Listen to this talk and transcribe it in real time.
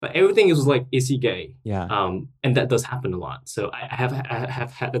But everything is like, is he gay? Yeah. And that does happen a lot. So I have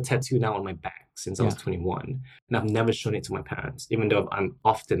had a tattoo now on my back since I was Yeah. 21, and I've never shown it to my parents, even though I'm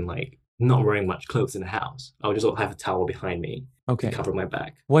often like not wearing much clothes in the house. I'll just have a towel behind me to Okay. cover my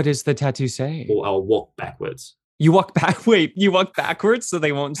back, What does the tattoo say? or I'll walk backwards. You walk back. Wait, you walk backwards so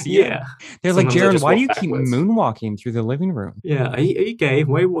they won't see it? Yeah. They're like, Sometimes I Jaron, just why do walk you keep backwards. moonwalking through the living room? Yeah, are you gay?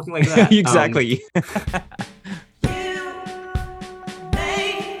 Why are you walking like that? Exactly.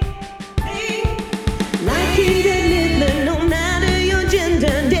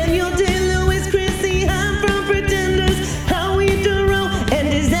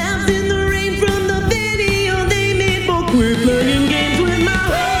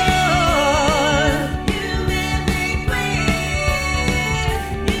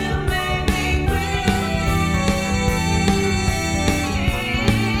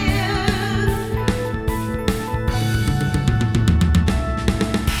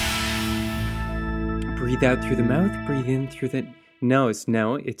 Breathe out through the mouth, breathe in through the nose.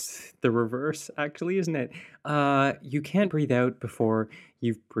 No, it's the reverse, actually, isn't it? You can't breathe out before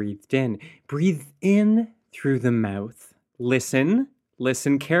you've breathed in. Breathe in through the mouth. Listen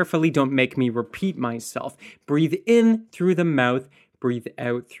carefully. Don't make me repeat myself. Breathe in through the mouth, breathe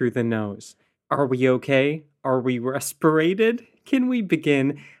out through the nose. Are we okay? Are we respirated? Can we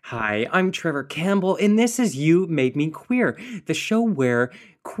begin? Hi, I'm Trevor Campbell, and this is You Made Me Queer, the show where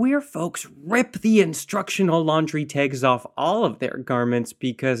queer folks rip the instructional laundry tags off all of their garments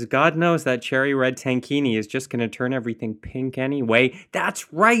because God knows that cherry red tankini is just going to turn everything pink anyway.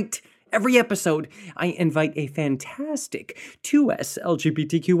 That's right! Every episode, I invite a fantastic 2S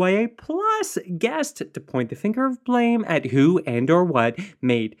LGBTQIA plus guest to point the finger of blame at who and or what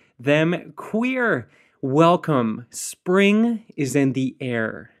made them queer. Welcome. Spring is in the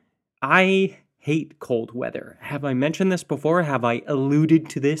air. I hate cold weather. Have I mentioned this before? Have I alluded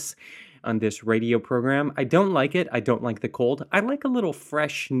to this on this radio program? I don't like it. I don't like the cold. I like a little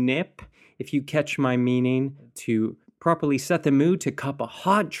fresh nip, if you catch my meaning, to properly set the mood, to cup a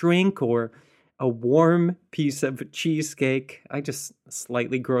hot drink or a warm piece of cheesecake. I just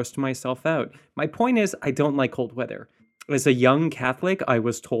slightly grossed myself out. My point is, I don't like cold weather. As a young Catholic, I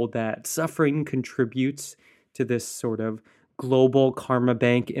was told that suffering contributes to this sort of global karma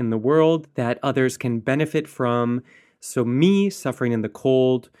bank in the world that others can benefit from. So me suffering in the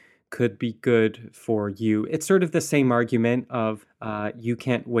cold could be good for you. It's sort of the same argument of you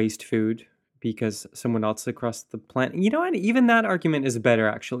can't waste food because someone else across the planet. You know what? Even that argument is better,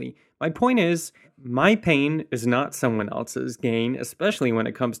 actually. My point is, my pain is not someone else's gain, especially when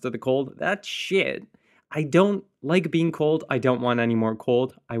it comes to the cold. That's shit. I don't like being cold. I don't want any more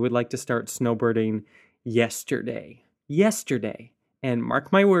cold. I would like to start snowbirding yesterday. And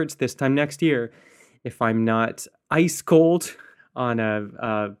mark my words, this time next year, if I'm not ice cold on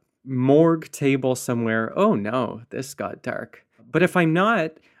a morgue table somewhere, oh no, this got dark. But if I'm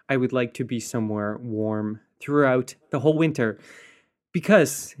not, I would like to be somewhere warm throughout the whole winter.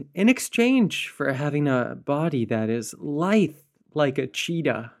 Because in exchange for having a body that is lithe like a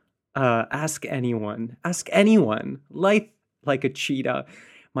cheetah, ask anyone, lithe like a cheetah,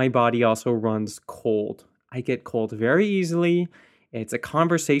 my body also runs cold. I get cold very easily. It's a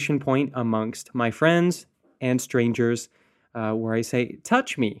conversation point amongst my friends and strangers where I say,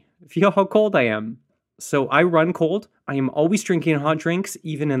 touch me, feel how cold I am. So I run cold. I am always drinking hot drinks,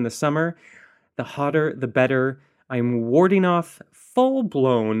 even in the summer. The hotter, the better. I'm warding off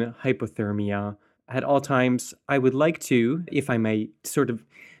full-blown hypothermia at all times. I would like to, if I may sort of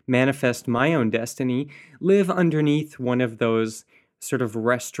manifest my own destiny, live underneath one of those sort of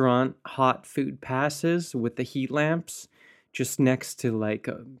restaurant hot food passes with the heat lamps, just next to like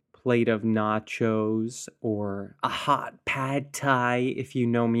a plate of nachos or a hot pad thai, if you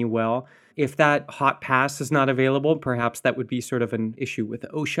know me well. If that hot pass is not available, perhaps that would be sort of an issue with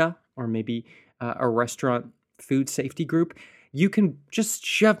OSHA or maybe a restaurant food safety group. You can just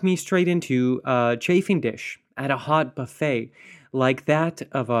shove me straight into a chafing dish at a hot buffet like that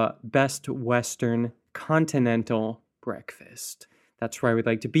of a Best Western continental breakfast. That's where I would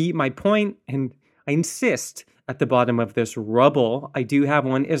like to be. My point, and I insist at the bottom of this rubble, I do have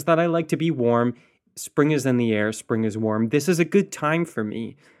one, is that I like to be warm. Spring is in the air. Spring is warm. This is a good time for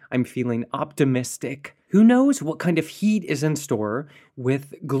me. I'm feeling optimistic. Who knows what kind of heat is in store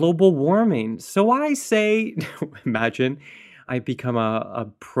with global warming? So I say, imagine I become a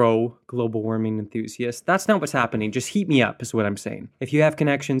pro global warming enthusiast. That's not what's happening. Just heat me up is what I'm saying. If you have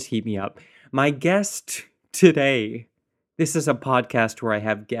connections, heat me up. My guest today, this is a podcast where I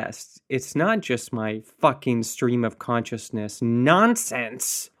have guests. It's not just my fucking stream of consciousness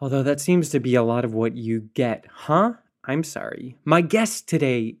nonsense. Although that seems to be a lot of what you get, huh? I'm sorry. My guest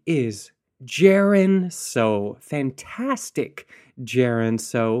today is Jaron So. Fantastic Jaron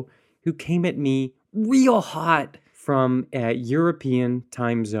So, who came at me real hot from a European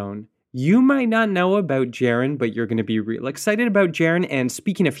time zone. You might not know about Jaron, but you're going to be real excited about Jaron. And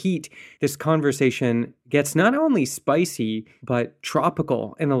speaking of heat, this conversation gets not only spicy, but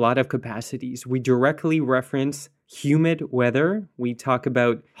tropical in a lot of capacities. We directly reference humid weather. We talk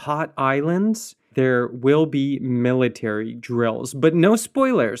about hot islands. There will be military drills, but no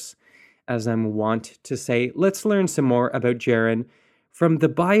spoilers. As I'm wont to say, let's learn some more about Jaron from the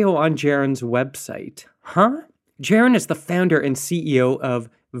bio on Jaron's website. Huh? Jaron is the founder and CEO of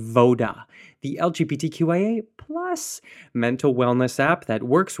Voda, the LGBTQIA plus mental wellness app that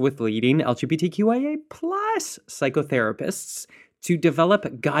works with leading LGBTQIA plus psychotherapists to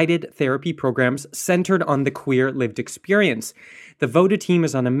develop guided therapy programs centered on the queer lived experience. The Voda team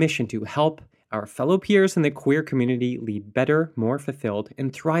is on a mission to help our fellow peers in the queer community lead better, more fulfilled,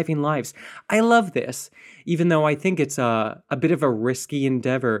 and thriving lives. I love this, even though I think it's a bit of a risky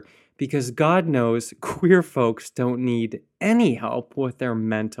endeavor, because God knows queer folks don't need any help with their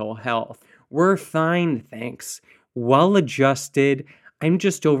mental health. We're fine, thanks. Well adjusted. I'm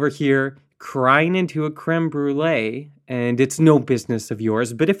just over here crying into a creme brulee, and it's no business of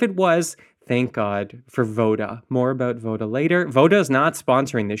yours. But if it was, thank God for Voda. More about Voda later. Voda is not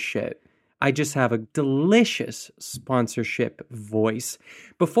sponsoring this shit. I just have a delicious sponsorship voice.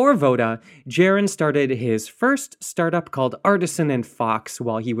 Before Voda, Jaron started his first startup called Artisan and Fox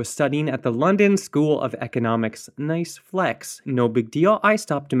while he was studying at the London School of Economics. Nice flex. No big deal. I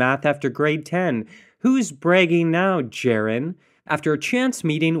stopped math after grade 10. Who's bragging now, Jaron? After a chance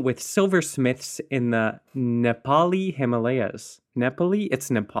meeting with silversmiths in the Nepali Himalayas. It's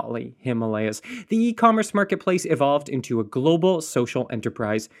Nepali Himalayas. The e-commerce marketplace evolved into a global social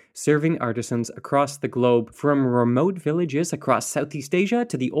enterprise, serving artisans across the globe, from remote villages across Southeast Asia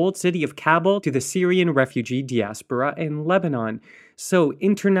to the old city of Kabul to the Syrian refugee diaspora in Lebanon. So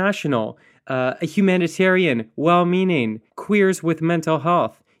international, a humanitarian, well-meaning, queers with mental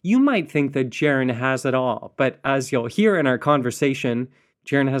health. You might think that Jaron has it all, but as you'll hear in our conversation,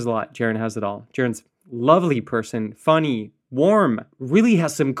 Jaron has a lot. Jaron has it all. Jaron's a lovely person, funny, warm, really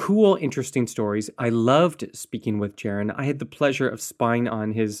has some cool, interesting stories. I loved speaking with Jaron. I had the pleasure of spying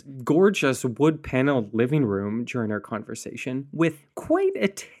on his gorgeous wood-paneled living room during our conversation with quite a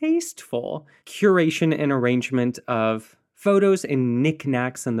tasteful curation and arrangement of photos and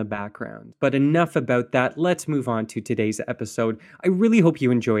knickknacks in the background. But enough about that. Let's move on to today's episode. I really hope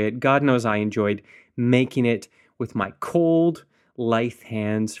you enjoy it. God knows I enjoyed making it with my cold, lithe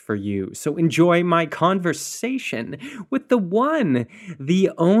hands for you. So enjoy my conversation with the one,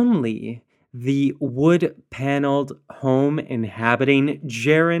 the only, the wood-paneled home inhabiting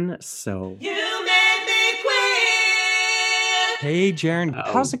Jaron So. You made me queer. Hey, Jaron,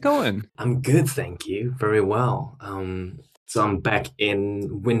 how's it going? I'm good, thank you. Very well. So I'm back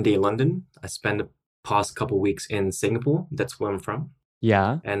in windy London. I spent the past couple weeks in Singapore. That's where I'm from.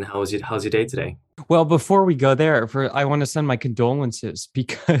 Yeah. And how's your day today? Well, before we go there, I want to send my condolences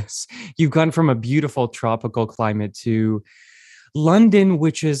because you've gone from a beautiful tropical climate to London,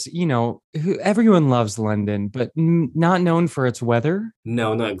 which is, everyone loves London, but not known for its weather.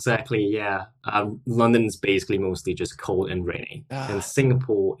 No, not exactly. Yeah. London's basically mostly just cold and rainy. And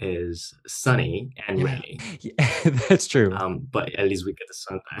Singapore is sunny and rainy. Yeah, that's true. But at least we get the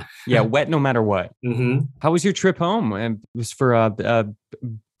sun there. Yeah, wet no matter what. Mm-hmm. How was your trip home? It was for a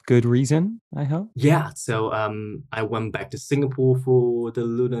good reason, I hope. Yeah. So I went back to Singapore for the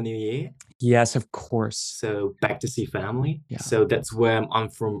Lunar New Year. Yes, of course. So back to see family. Yeah. So that's where I'm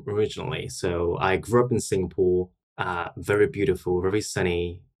from originally. So I grew up in Singapore, very beautiful, very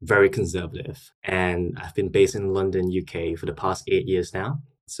sunny, very conservative. And I've been based in London, UK for the past 8 years now.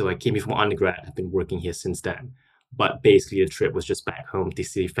 So I came here from undergrad. I've been working here since then. But basically the trip was just back home to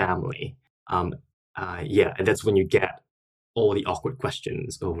see family. And that's when you get all the awkward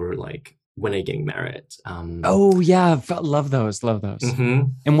questions over like, when are you getting married? Oh yeah, love those. Mm-hmm.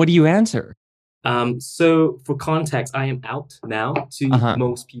 And what do you answer? So for context, I am out now to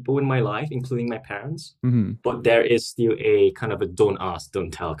most people in my life, including my parents. Mm-hmm. But there is still a kind of a don't ask,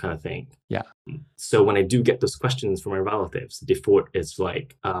 don't tell kind of thing. Yeah. So when I do get those questions from my relatives, the default is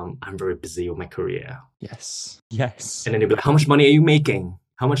like, I'm very busy with my career. Yes. And then they'll be like, how much money are you making?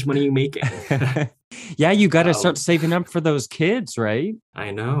 How much money are you making? Yeah, you got to start saving up for those kids, right?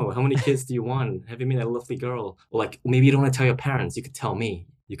 I know. How many kids do you want? Have you met a lovely girl? Or like, maybe you don't want to tell your parents. You could tell me.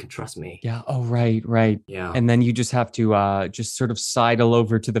 You can trust me. Yeah. Oh, right, right. Yeah. And then you just have to just sort of sidle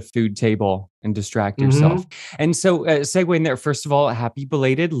over to the food table and distract yourself. Mm-hmm. And so, segue in there. First of all, happy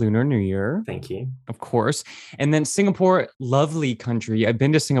belated Lunar New Year, Thank you. of course. And then Singapore, lovely country. I've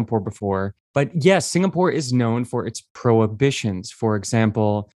been to Singapore before, but yes, Singapore is known for its prohibitions. For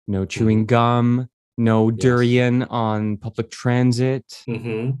example, no Mm-hmm. chewing gum, no Yes. durian on public transit.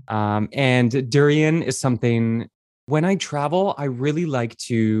 Mm-hmm. And durian is something when I travel, I really like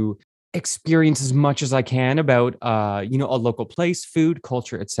to experience as much as I can about a local place, food,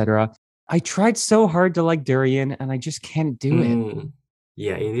 culture, etc. I tried so hard to like durian and I just can't do it. Mm.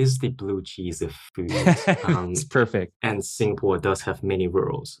 Yeah, it is the blue cheese of food. It's perfect. And Singapore does have many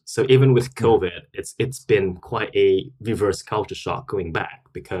rules. So even with Yeah. COVID, it's been quite a reverse culture shock going back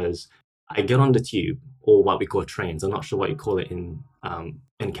because I get on the tube or what we call trains. I'm not sure what you call it in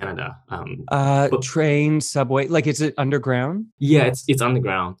Canada. But Train, subway, like is it underground? yeah, it's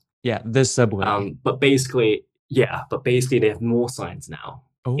underground. Yeah, the subway. But basically they have more signs now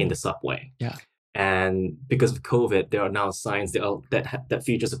in the Oh, subway. yeah. And because of COVID, there are now signs that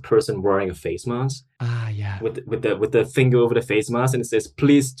features a person wearing a face mask Ah, yeah. with the finger over the face mask, and it says,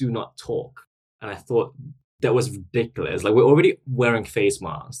 "Please do not talk." And I thought that was ridiculous. Like we're already wearing face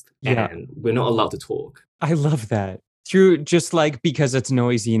masks, Yeah. and we're not allowed to talk. I love that. Through just like because it's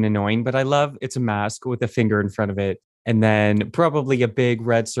noisy and annoying, but I love it's a mask with a finger in front of it and then probably a big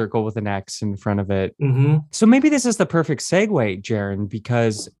red circle with an X in front of it. Mm-hmm. So maybe this is the perfect segue, Jaron,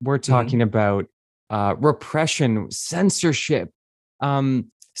 because we're Mm-hmm. talking about repression, censorship,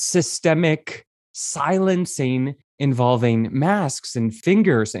 systemic silencing involving masks and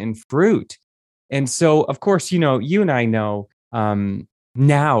fingers and fruit. And so, of course, you and I know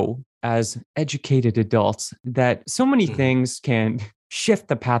now as educated adults that so many Mm-hmm. things can shift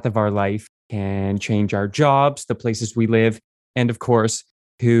the path of our life, can change our jobs, the places we live, and of course,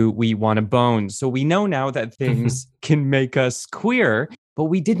 who we want to bone. So we know now that things can make us queer, but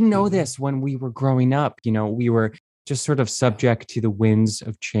we didn't know Mm-hmm. this when we were growing up. We were just sort of Yeah. subject to the winds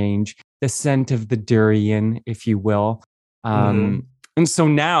of change, the scent of the durian, if you will. Mm-hmm. And so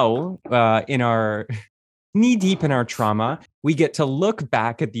now, in our knee deep in our trauma, we get to look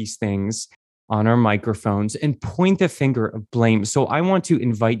back at these things on our microphones and point the finger of blame. So I want to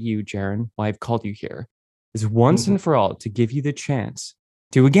invite you, Jaron, why I've called you here, is once Mm-hmm. and for all to give you the chance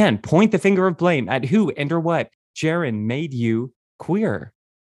to again point the finger of blame at who and or what Jaron made you queer.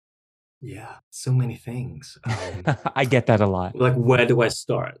 Yeah. So many things. I get that a lot. Like where do I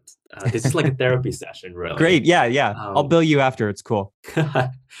start? This is like a therapy session, Great. really. Yeah, yeah. I'll Um, bill you after. It's cool.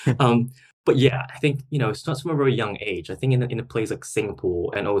 um, but yeah, I think it starts from a very young age. I think in a place like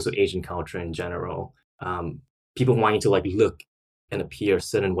Singapore and also Asian culture in general, people wanting to like look and appear a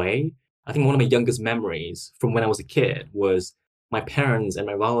certain way. I think one of my youngest memories from when I was a kid was my parents and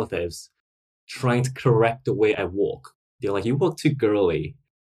my relatives trying to correct the way I walk. They're like, "You walk too girly,"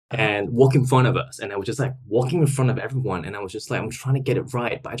 Oh. and walk in front of us. And I was just like walking in front of everyone, and I was just like, I'm trying to get it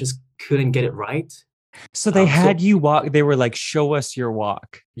right, but I just couldn't get it right. So they had So you walk. They were like, show us your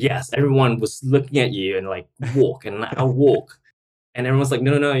walk. yes, everyone was looking at you and like walk, and I'll walk, and everyone's like,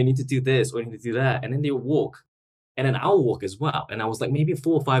 no, no, no, you need to do this or you need to do that, and then they would walk, and then I'll walk as well. And I was like maybe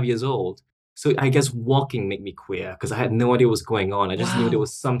 4 or 5 years old. So I guess walking made me queer because I had no idea what was going on. I just knew there Wow.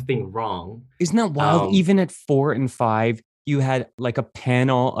 was something wrong. Isn't that wild? Um, Even at 4 and 5, you had like a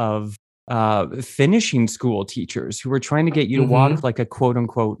panel of finishing school teachers who were trying to get you to walk mhm, like a quote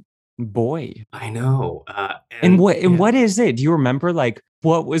unquote boy. I know. And And what and yeah, what is it? Do you remember like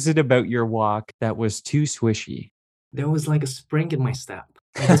what was it about your walk that was too swishy? there was like a spring in my step.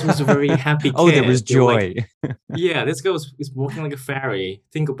 I just was a very happy Oh, there was kid. They were like, joy. yeah, this girl is walking like a fairy.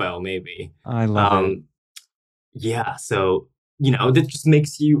 Tinkerbell, maybe. I love it. Um, yeah, so that just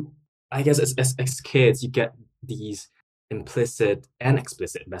makes you, I guess, as kids, you get these implicit and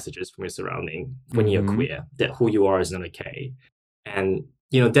explicit messages from your surrounding when you're Hmm. queer that who you are is not okay, and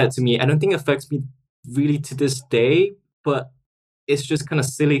that to me, I don't think affects me really to this day, but it's just kind of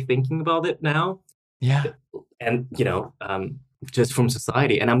silly thinking about it now, Yeah. and just from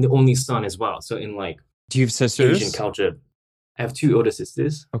society, and I'm the only son as well, so in like Do you have Asian sisters? culture, I have two older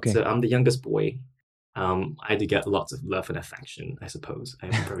sisters, Okay. so I'm the youngest boy. I do get lots of love and affection, I suppose.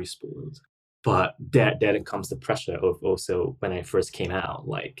 I'm very spoiled. But then comes the pressure of also when I first came out,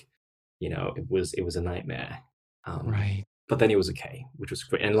 like, it was a nightmare. Um, Right. but then it was okay, which was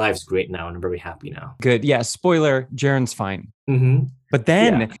great. And life's great now, and I'm very happy now. Good. Yeah. Spoiler, Jaren's fine. Mm-hmm. But Yeah.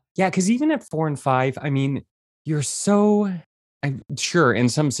 then, yeah, because even at 4 and 5, I mean, you're so, I'm sure in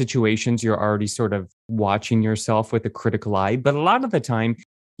some situations you're already sort of watching yourself with a critical eye, but a lot of the time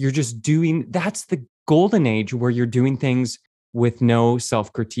you're just doing, that's the golden age where you're doing things with no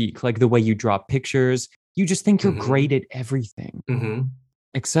self-critique, like the way you draw pictures. You just think you're Mm-hmm. great at everything Mm-hmm.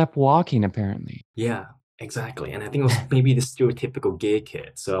 except walking, apparently. Yeah, exactly. And I think it was maybe the stereotypical gay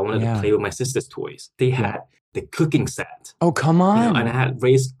kid. So I wanted to Yeah. play with my sister's toys. They Yeah. had the cooking set, Oh, come and I on. had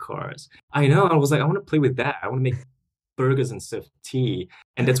race cars. I know. I was like, I want to play with that. I want to make burgers and serve tea.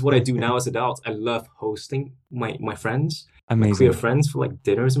 And that's what I do now as adults. I love hosting my friends, my queer Amazing. friends for like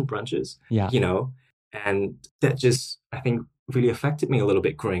dinners and brunches, Yeah. and that just, I think, really affected me a little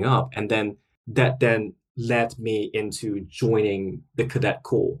bit growing up. And then that then led me into joining the cadet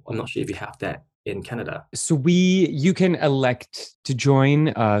corps. I'm not sure if you have that in Canada. So you can elect to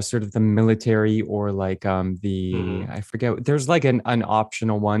join sort of the military or like Hmm. I forget, there's like an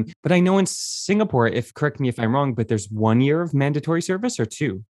optional one, but I know in Singapore, if correct me if I'm wrong, but there's 1 year of mandatory service or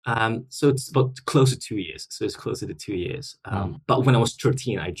two. So it's about close to 2 years. So it's closer to 2 years. Wow. But when I was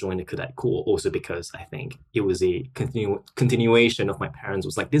 13, I joined the cadet corps also because I think it was a continuation of my parents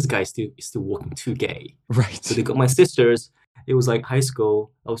was like, this guy is still walking too gay. Right. So they got my sisters. It was like high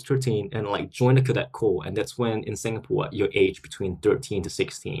school. I was 13 and like joined the cadet corps. And that's when in Singapore, your age between 13 to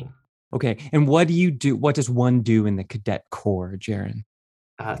 16. Okay. And what do you do? What does one do in the cadet corps, Jaron?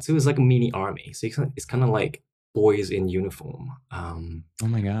 So it was like a mini army. So it's kind of like boys in uniform. Oh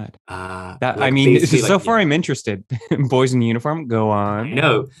my God. That I Like mean, basically so like, far yeah. I'm interested. Boys in uniform, go I on.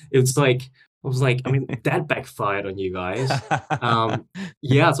 know. It's like I was like, I mean, that backfired on you guys. Um,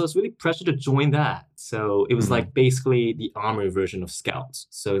 yeah, so I was really pressured to join that. So it was Mhm. like basically the army version of scouts.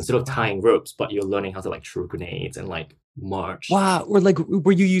 So instead of tying ropes, but you're learning how to like throw grenades and like march. Wow. Or like,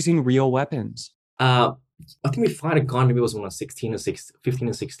 were you using real weapons? Uh, I think we fired a gun maybe it was when I was 16 or 15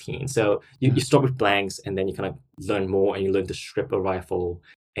 or 16. So Yeah. you start with blanks and then you kind of learn more and you learn to strip a rifle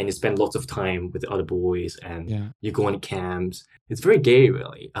and you spend lots of time with the other boys and Yeah. you go on camps. It's very gay,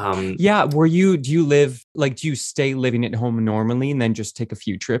 really. Yeah. Do you stay living at home normally and then just take a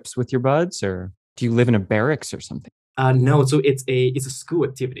few trips with your buds, or do you live in a barracks or something? No, so it's a school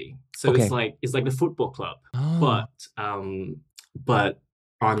activity. So Okay. it's like the football club, Oh, but but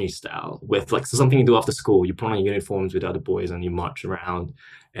army style with like so something you do after school. You put on uniforms with other boys and you march around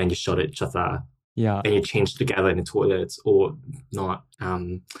and you shot at each other yeah. and you change together in the toilets or not.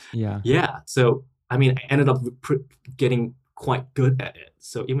 Yeah. Yeah. So I mean, I ended up getting quite good at it.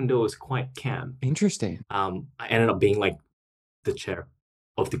 So even though it was quite camp, Interesting. I ended up being like the chair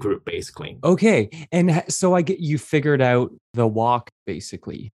of the group basically. Okay. And so I get you figured out the walk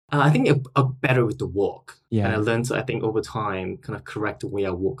basically. I think it better with the walk. And I Yeah. learned to, I think, over time, kind of correct the way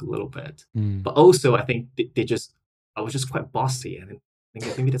I walk a little bit. Mm. But also, I think I was just quite bossy. And I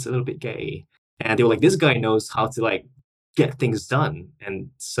think maybe that's a little bit gay. And they were like, this guy knows how to like get things done.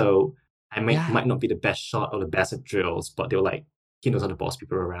 And so I Yeah. might not be the best shot or the best at drills, but they were like, he knows how to boss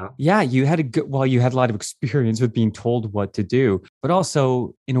people around. Yeah, you had you had a lot of experience with being told what to do, but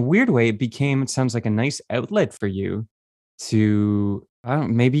also in a weird way, it sounds like a nice outlet for you to, I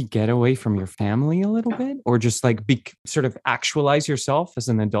don't maybe get away from your family a little bit or just like sort of actualize yourself as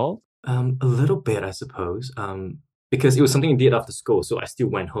an adult. A little bit, I suppose. Because it was something I did after school, so I still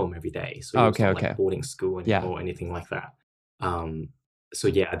went home every day. So it was Okay, not okay. like boarding school Yeah. or anything like that. So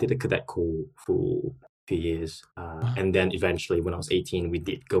yeah, I did a cadet corps for a few years, and then eventually, when I was 18, we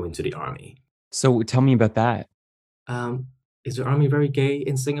did go into the army. So tell me about that. Is the army very gay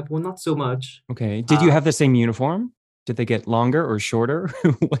in Singapore? Not so much. Okay. Did you have the same uniform? Did they get longer or shorter?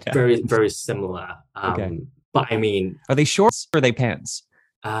 What Very, happened? very similar. Okay. But I mean, Are they shorts or are they pants?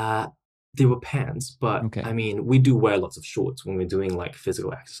 they were pants, but Okay. I mean, we do wear lots of shorts when we're doing like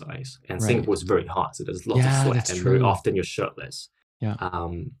physical exercise. And Right. Singapore is very hot, so there's lots of Yeah, sweat, that's and very true. often you're shirtless. Yeah.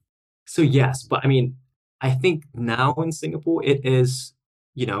 So yes, but I mean, I think now in Singapore it is,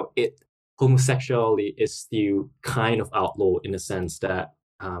 homosexuality is still kind of outlawed in the sense that,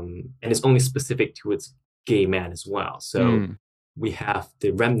 and it's only specific to its gay men as well. So Mm. we have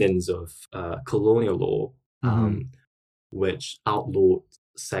the remnants of colonial law, Mhm. which outlawed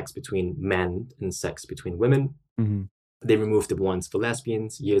sex between men and sex between women. Mhm. They removed the ones for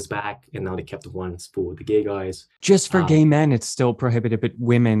lesbians years back, and now they kept the ones for the gay guys. Just for Um, gay men, it's still prohibited, but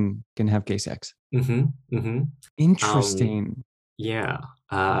women can have gay sex. hmm hmm Interesting. Yeah.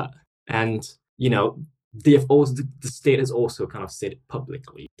 And, they have also, the state has also kind of said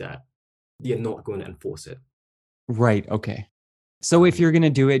publicly that they're not going to enforce it. Right. Okay. So if you're going to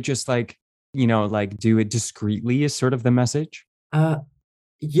do it, just like, like do it discreetly is sort of the message.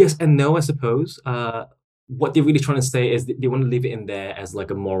 Yes and no, I suppose. What they're really trying to say is they want to leave it in there as like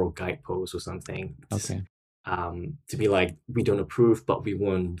a moral guidepost or something. Okay. To be like, we don't approve, but we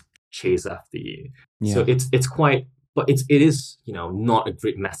won't chase after you. So Yeah. it's quite, but it is, not a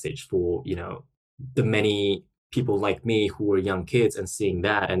great message for, the many people like me who were young kids and seeing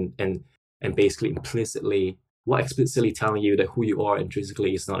that and basically implicitly, explicitly telling you that who you are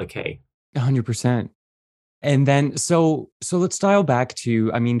intrinsically is not okay. 100%. And then so let's dial back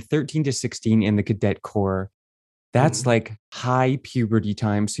to, I mean, 13 to 16 in the cadet corps. That's Mhm. like high puberty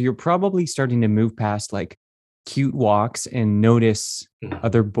time. So you're probably starting to move past like cute walks and notice Mhm.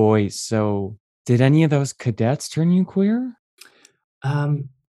 other boys. So did any of those cadets turn you queer? Um,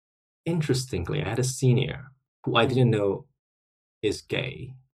 Interestingly, I had a senior who I didn't know is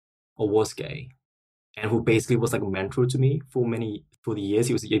gay or was gay, and who basically was like a mentor to me for the years.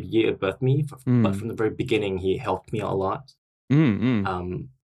 He was a year above me, but Mm, from the very beginning, he helped me out a lot. mm. Um,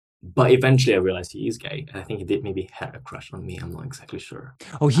 but eventually, I realized he is gay, and I think he did maybe had a crush on me. I'm not exactly sure.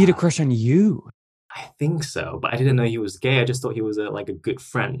 Oh, he had a Uh, crush on you. I think so, but I didn't know he was gay. I just thought he was like a good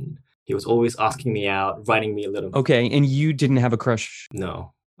friend. He was always asking me out, writing me a little. Okay, and you didn't have a crush.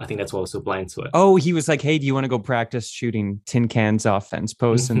 No, I think that's why I was so blind to it. Oh, he was like, "Hey, do you want to go practice shooting tin cans off fence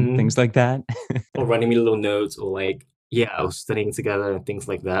posts and things Hmm. like that?" Or writing me little notes, or like, yeah, I was studying together and things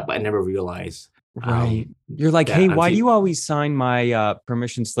like that. But I never realized Right. um, You're like, "Hey, that why do until, you always sign my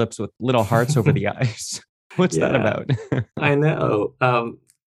permission slips with little hearts over the eyes? What's that yeah, about?" I know.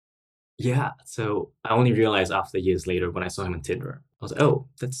 Yeah, so I only realized after years later when I saw him on Tinder. I was like, oh,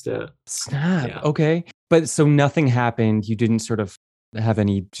 that's the Snap. yeah. Okay. But so nothing happened. You didn't sort of have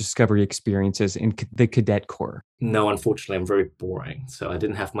any discovery experiences in the cadet corps. No, unfortunately, I'm very boring, so I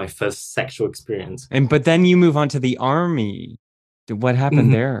didn't have my first sexual experience. And but then you move on to the army. What happened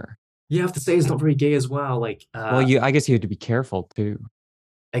Mhm. there? You have to say it's not very gay as well. Like, Well, I guess you had to be careful too.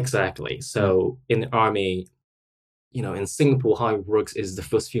 exactly. Yeah. So in the army, in Singapore, how it works is the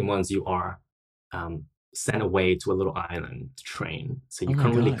first few months you are um, sent away to a little island to train. So Oh you my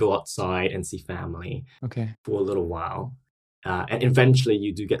can't really God. go outside and see family Okay. for a little while. And eventually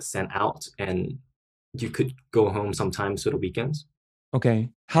you do get sent out and you could go home sometimes for the weekends. Okay.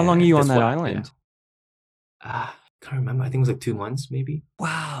 How long are And you on that's that what, yeah. island? Can't remember. I think it was like 2 months, maybe.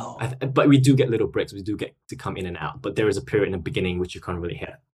 Wow. But we do get little breaks. We do get to come in and out. But there is a period in the beginning which you can't really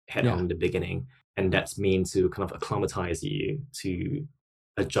head home Yeah, in the beginning, and that's mean to kind of acclimatize you to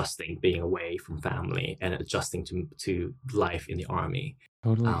adjusting being away from family and adjusting to life in the army.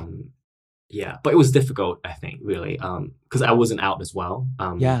 totally. Um, yeah, but it was difficult, I think, really, because I wasn't out as well.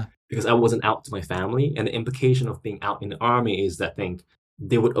 Yeah, Because I wasn't out to my family, and the implication of being out in the army is that I think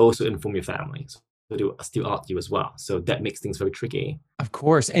they would also inform your family, so they would still out you as well. So that makes things very tricky. of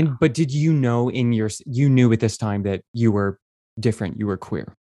course. Yeah. And but did you know you knew at this time that you were different, you were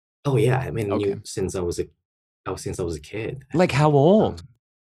queer? Oh yeah, I mean, Okay. knew since I was a kid. I Like how think. old?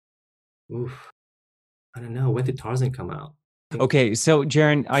 Oof, I don't know. When did Tarzan come out? I think. Okay, so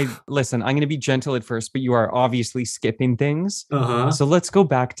Jaron, I listen, I'm going to be gentle at first, but you are obviously skipping things. Uh huh. So let's go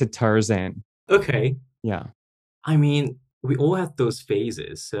back to Tarzan. Okay. Yeah. I mean, we all have those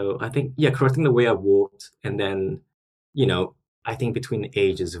phases. So I think, yeah, correcting the way I walked, and then, you know, I think between the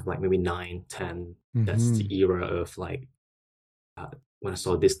ages of like maybe 9, 10, that's the Hmm. era of like uh, when I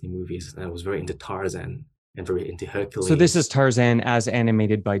saw Disney movies, and I was very into Tarzan and very into So this Hercules. is Tarzan as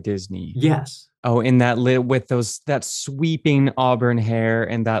animated by Disney. Yes, Oh, in that with that sweeping auburn hair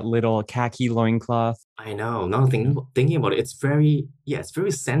and that little khaki loincloth. I know. Now Yeah. thinking about it, it's very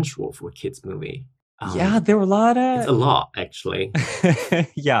sensual for a kids movie. Yeah, there were a lot It's of a lot actually.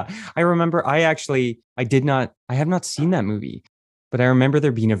 yeah. I remember I have not seen that movie, but I remember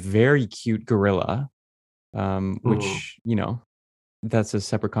there being a very cute gorilla, Mm, which, that's a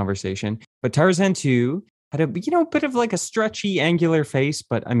separate conversation. But Tarzan 2 had a, bit of like a stretchy, angular face,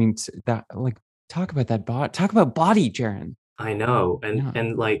 but I mean, that like talk about that talk about body, Jaron. I know, Yeah.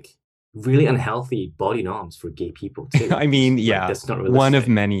 and like really unhealthy body norms for gay people too. I mean, Like yeah, that's not one of realistic.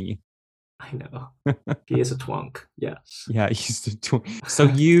 many. I know. He is a twunk. Yes. Yeah, he's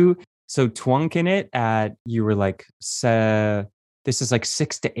the so twunk in it at you were like this is like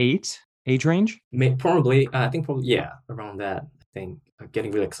 6 to 8 age range. Probably. I think probably yeah, around that. I think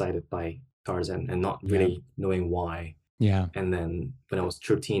getting really excited by Tarzan and not Yeah, really knowing why. yeah. And then when I was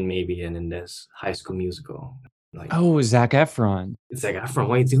 13, maybe, and in this High School Musical, like Oh, Zac Efron. it's like Afron,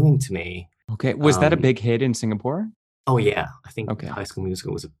 what are you doing to me? Okay, was that a Um, big hit in Singapore? oh yeah, I think Okay, High School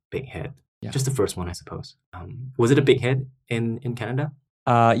Musical was a big hit. yeah. Just the first one, I suppose. Was it a big hit in Canada?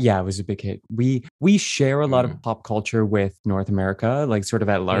 Yeah, it was a big hit. We share a lot of Mm, pop culture with North America, like sort of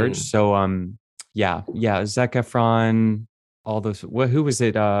at large. mm. So yeah, Zac Efron, all those. Who was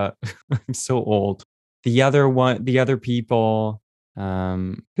it? I'm so old. The other people.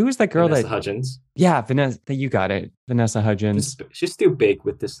 Who was that girl Vanessa that? Hudgens. Yeah, Vanessa. You got it, Vanessa Hudgens. She's still big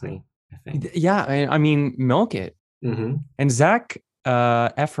with Disney, I think. Yeah, I mean, milk it. Hmm. And Zac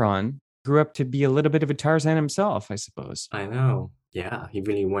Efron. grew up to be a little bit of a Tarzan himself, I suppose. I know. Yeah, he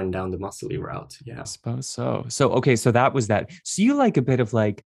really went down the muscly route. I Yeah. suppose so. So okay, so that was that. So you like a bit of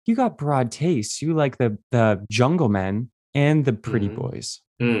like you got broad tastes. You like the jungle men and the pretty hmm boys.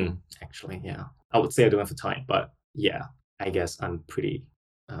 Actually, yeah. I would say I don't have the time, but yeah, I guess I'm pretty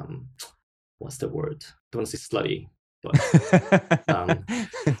what's the word? Don't want to say slutty, but um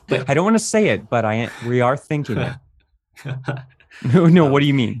but I don't want to say it, but we are thinking it. No, no, what um do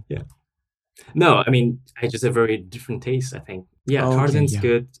you mean? yeah. No, I mean I just have very different tastes, I think. Yeah, Okay, Tarzan's yeah.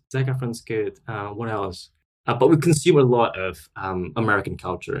 good, Zac Efron's good. What else? But we consume a lot of American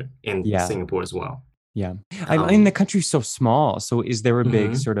culture in Yeah. Singapore as well. Yeah. I mean, the Um, country's so small. So is there a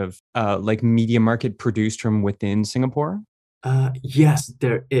big mhm. sort of like media market produced from within Singapore? Yes,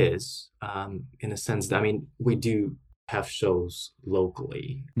 there is. In a sense that I mean, we do have shows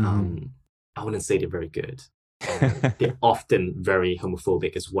locally. Hmm. I wouldn't say they're very good, and they're often very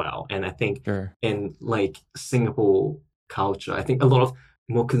homophobic as well. And I think Sure. in like Singapore culture, I think a lot of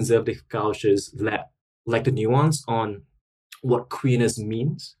more conservative cultures lack the nuance on what queerness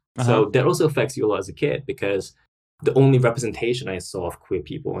means. Uh-huh. So that also affects you a lot as a kid because the only representation I saw of queer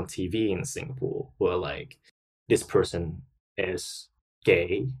people on TV in Singapore were like this person is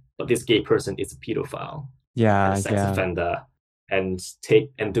gay, but this gay person is a pedophile and a Yeah, sex yeah, offender and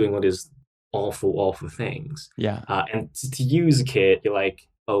doing all these awful things. yeah. And to you as a kid, you're like,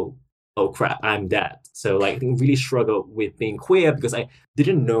 oh crap, I'm that. So like I think really struggled with being queer because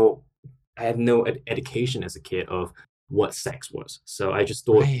didn't know I had no education as a kid of what sex was. So I just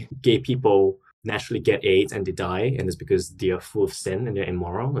thought Right. gay people naturally get AIDS and they die, and it's because they are full of sin and they're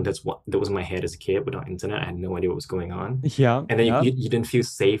immoral. And that was in my head as a kid without internet. I had no idea what was going on. Yeah, And then yeah. you didn't feel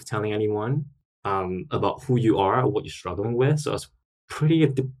safe telling anyone about who you are or what you're struggling with. So I was pretty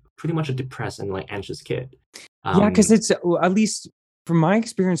much a depressed and like anxious kid. Yeah, because Um, it's at least from my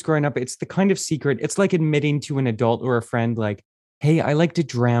experience growing up, it's the kind of secret. It's like admitting to an adult or a friend, like, hey, I like to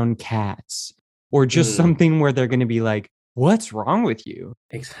drown cats, or just mm, something where they're going to be like, what's wrong with you?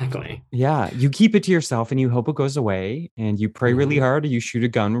 exactly. Yeah, you keep it to yourself and you hope it goes away and you pray really hmm hard or you shoot a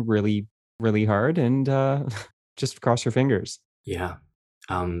gun really, really hard and just cross your fingers. Yeah.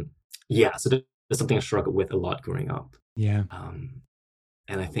 Um, yeah. So that's something I struggled with a lot growing up. Yeah. Um,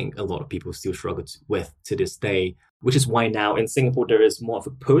 and I think a lot of people still struggle with to this day, which is why now in Singapore there is more of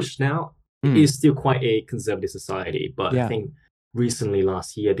a push now. It Mm, is still quite a conservative society, but I yeah. think recently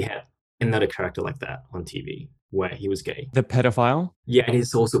last year they had another character like that on TV where he was gay. The pedophile. Yeah, and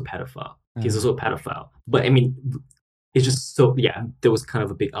he's also a pedophile. He's Uh, also a pedophile. But I mean, it's just so yeah. There was kind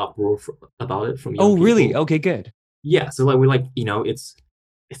of a big uproar about it from young oh, really? people. Okay, good. Yeah, so like we're like it's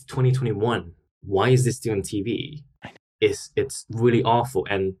 2021. Why is this still on TV? It's really awful.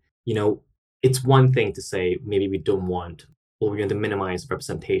 And it's one thing to say maybe we don't want or we want to minimize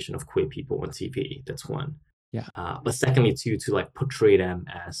representation of queer people on TV. That's one. Yeah. But secondly, to like portray them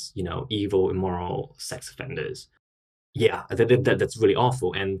as evil, immoral sex offenders. Yeah, that's really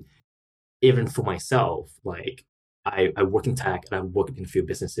awful. And even for myself, like I work in tech and I work in a few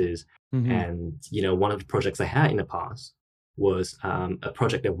businesses, Hmm. and one of the projects I had in the past was a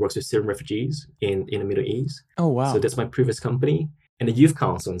project that works with Syrian refugees in the Middle East. Oh, So wow. that's my previous company, and the youth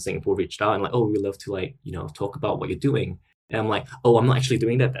council in Singapore reached out and like, oh, we'd love to like talk about what you're doing. And I'm like, oh, I'm not actually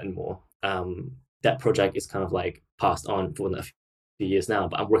doing that anymore. That project is kind of like passed on for a few years now,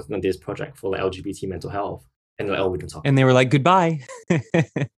 but I'm working on this project for like LGBT mental health. And they're like, oh, we can talk And they about were it. like, goodbye.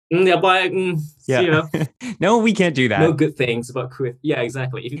 Yeah, but see Yeah. ya. No, we can't do No that. good things about queer. Yeah,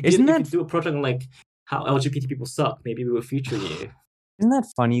 exactly. Isn't If you that do a project on like how LGBT people suck, maybe we will feature you. isn't that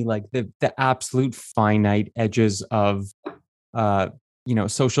funny? Like the absolute finite edges of uh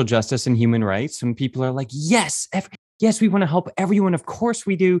social justice and human rights when people are like, yes, yes, we want to help everyone. Of course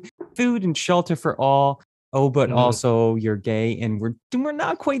we do. Food and shelter for all. Oh, but Mm, also you're gay, and we're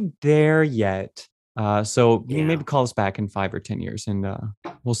not quite there yet. So yeah, maybe call us back in 5 or 10 years, and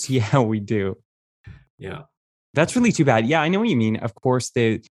we'll see how we do. yeah. That's really too bad. Yeah, I know what you mean. Of course,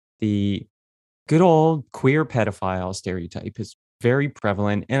 the good old queer pedophile stereotype is very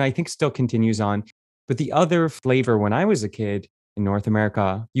prevalent and I think still continues on. But the other flavor when I was a kid in North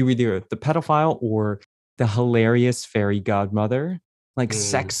America, you were either the pedophile or the hilarious fairy godmother, like Mm,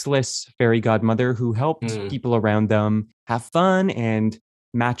 sexless fairy godmother who helped mm, people around them have fun and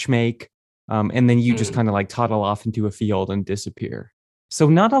matchmake. And then you just mm, kind of like toddle off into a field and disappear. So,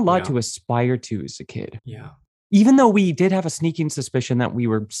 not a lot yeah, to aspire to as a kid, yeah, even though we did have a sneaking suspicion that we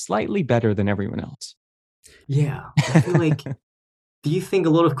were slightly better than everyone else. yeah. I feel like. Do you think a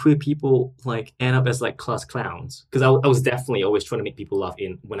lot of queer people like end up as like class clowns? Because I was definitely always trying to make people laugh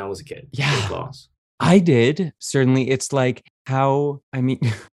in when I was a kid in Yeah, class. I did. Certainly. It's like how, I mean,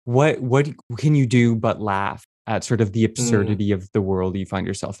 what can you do but laugh at sort of the Mm, absurdity of the world you find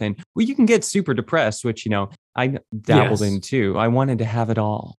yourself in? Well, you can get super depressed, which I dabbled in yes. too. I wanted to have it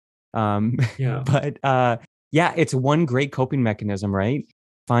all. Um, Yeah. but yeah, it's one great coping mechanism, right?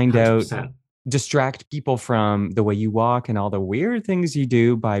 Find out, 100%. distract people from the way you walk and all the weird things you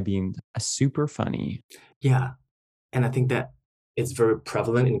do by being super funny. Yeah. And I think that it's very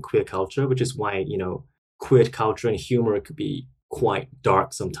prevalent in queer culture, which is why, queer culture and humor could be quite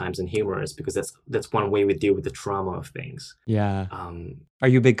dark sometimes and humorous because that's one way we deal with the trauma of things. Yeah. Um, Are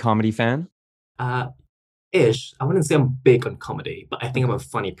you a big comedy fan? uh, ish. I wouldn't say I'm big on comedy, but I think I'm Okay. a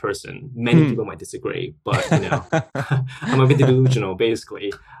funny person. Many Hmm. people might disagree, but I'm a bit delusional,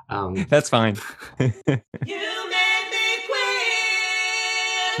 basically. Um, That's fine. You made me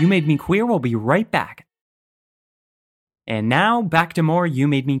You queer. Made Me Queer will be right back. And now back to more You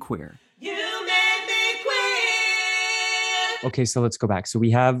Made Me Queer. You made me queer. Okay, so let's go back. So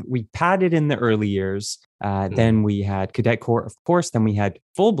we padded in the early years. Then mhm, we had Cadet Corps, of course. Then we had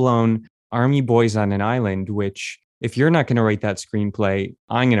full blown Army Boys on an Island, which if you're not going to write that screenplay,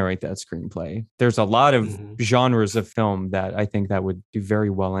 I'm going to write that screenplay. There's a lot of mhm, genres of film that I think that would do very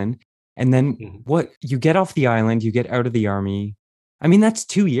well in. And then mhm. what you get off the island, you get out of the army. I mean, that's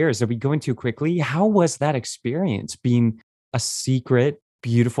 2 years. Are we going too quickly? How was that experience being a secret,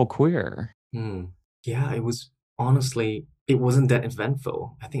 beautiful queer? Hmm. Yeah, it was honestly, it wasn't that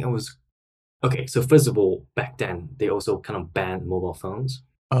eventful. I think I was okay. So first of all, back then they also kind of banned mobile phones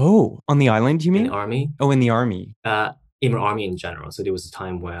Oh, on the island, you in the mean? army, Oh, in the army. uh, in the army in general. So there was a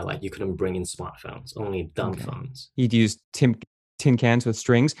time where like you couldn't bring in smartphones, only dumb Okay. phones. You'd use tin cans with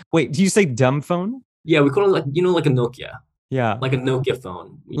strings. Wait, do you say dumb phone? Yeah, we call it like like a Nokia, Yeah. like a Nokia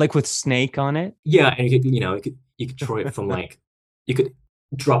phone. Like with snake on it? Yeah, and you could throw it from like you could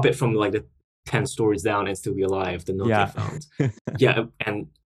drop it from like the 10 stories down and still be alive. The Nokia Yeah. phones. Yeah, and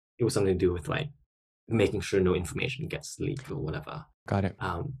it was something to do with like making sure no information gets leaked or whatever. Got it.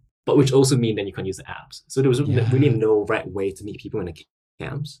 Um, but which also mean that you can use the apps. So there was really Yeah. no right way to meet people in the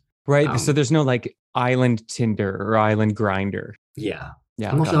camps. Right. So Um, there's no like island Tinder or island grinder. yeah, I'm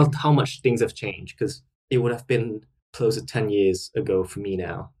Yeah, not got sure it. how much things have changed because it would have been close to 10 years ago for me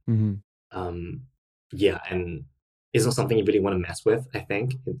now. Hmm. Um, yeah, and it's not something you really want to mess with. I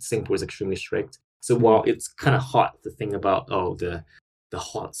think Singapore is extremely strict. So while it's kind of hot to think about the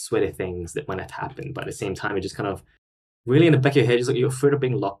hot sweaty things that might have happened, but at the same time, it just kind of really in the back of your head, just like you're afraid of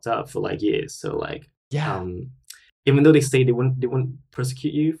being locked up for like years. So like, Yeah. um, even though they say they wouldn't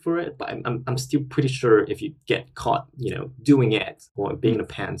persecute you for it, but I'm still pretty sure if you get caught, doing it or being in the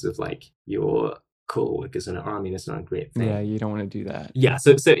pants of like your co-workers in the army, that's not a great Yeah, thing. you don't want to do that. Yeah,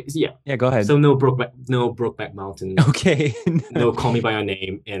 so yeah, Yeah, go ahead. so no Brokeback Mountain, Okay. no Call Me by Your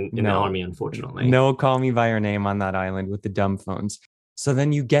Name in the No. army, unfortunately. No call me by your name on that island with the dumb phones. So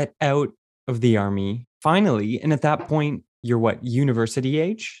then you get out of the army finally. And at that point, you're what, university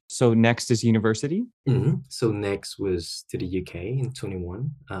age? So next is university? So next was to the UK in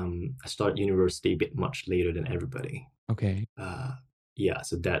 21. I started university a bit much later than everybody. Okay. Uh, yeah,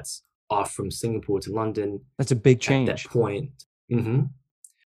 so that's off from Singapore to London. That's a big At that change. point, hmm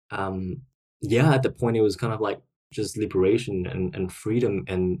um, yeah, at the point it was kind of like just liberation and freedom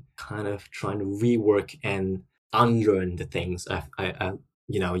and kind of trying to rework and unlearn the things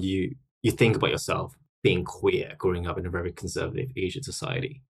you think about yourself being queer growing up in a very conservative Asian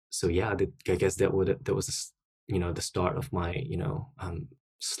society. So yeah, I guess that was the start of my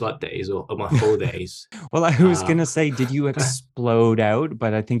slut days or my whole days. Well, I was Uh, going to say, did you explode out?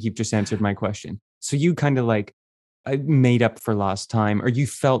 But I think you've just answered my question. So you kind of like made up for lost time, or you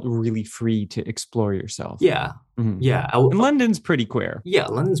felt really free to explore yourself. yeah, Mhm. yeah, And London's pretty queer. yeah.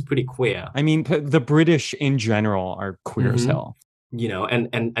 London's pretty queer. I mean, the British in general are queer as hmm hell.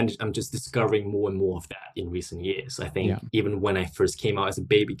 and I'm just discovering more and more of that in recent years. I Yeah. think even when I first came out as a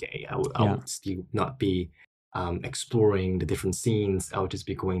baby gay, I Yeah. would still not be exploring the different scenes. I would just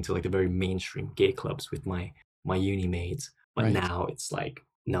be going to like the very mainstream gay clubs with my uni mates. But Right.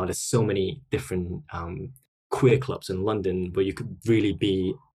 now there's so many different queer clubs in London where you could really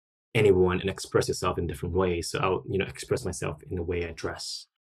be anyone and express yourself in different ways. So I'll express myself in the way I dress,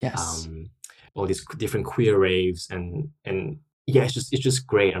 Yes. um, all these different queer raves and yeah, it's just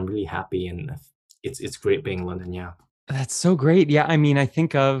great. I'm really happy and it's great being in London. Yeah. That's so great. Yeah, I mean,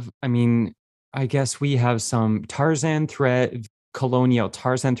 I guess we have some colonial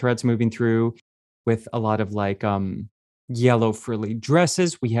Tarzan threads moving through with a lot of like yellow frilly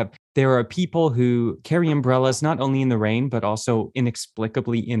dresses. There are people who carry umbrellas not only in the rain but also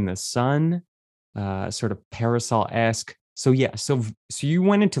inexplicably in the sun, sort of parasol-esque. So yeah, so you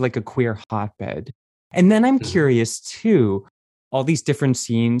went into like a queer hotbed. And then I'm Mhm. curious too, all these different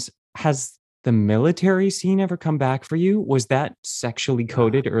scenes. Has the military scene ever come back for you? Was that sexually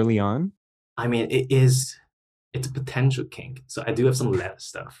coded early on? I mean, it's a potential kink. So I do have some leather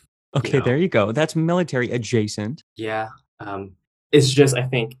stuff, you Okay, there know. you go. That's military adjacent. Yeah. Um, it's just I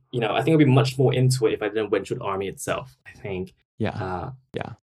think, I think I'd be much more into it if I didn't went through the army itself. I think, Yeah. uh,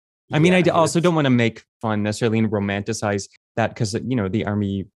 Yeah. I mean, yeah, I think also that's don't want to make fun necessarily and romanticize that because, the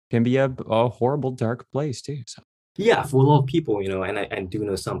army can be a horrible, dark place too. So, yeah, for a lot of people, and I do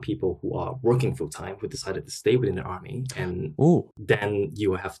know some people who are working full time who decided to stay within the army, and oh, then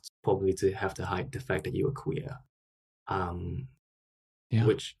you have to, probably to have to hide the fact that you are queer, um, yeah.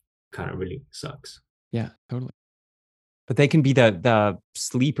 which kind of really sucks. Yeah, totally. But they can be the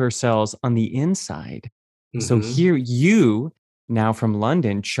sleeper cells on the inside. So Mm-hmm. here you now from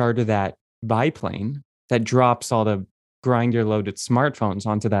London charter that biplane that drops all the grinder loaded smartphones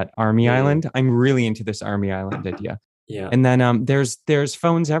onto that army Mm, island. I'm really into this army island idea. yeah. And then there's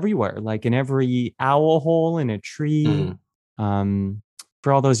phones everywhere, like in every owl hole in a tree. Mm. Um,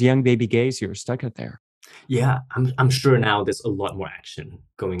 for all those young baby gays who are stuck out there. Yeah, I'm sure now there's a lot more action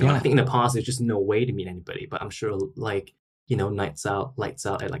going on. I Yeah, think in the past there's just no way to meet anybody, but I'm sure like, nights out, lights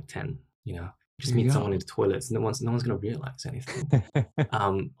out at like 10, just there you meet someone go. in the toilets. No one's gonna realize anything.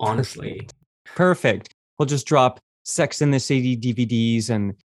 Honestly. Perfect. Perfect. We'll just drop Sex in the City DVDs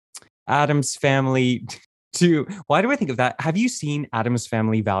and Adam's Family to why do I think of that? Have you seen Adam's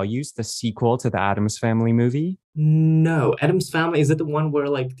Family Values, the sequel to the Adam's Family movie? No, Adam's Family, is it the one where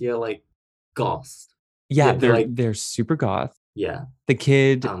like they're like goths? Yeah, They're they're like, they're super goth. yeah. The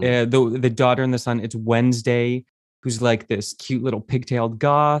kid, Um, the daughter and the son, it's Wednesday, who's like this cute little pigtailed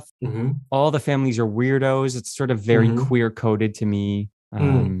goth. hmm All the families are weirdos. It's sort of very hmm queer coded to me.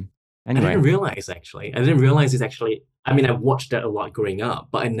 mm. I didn't Anyway, realize actually. I didn't realize it's actually. I mean, I watched that a lot growing up,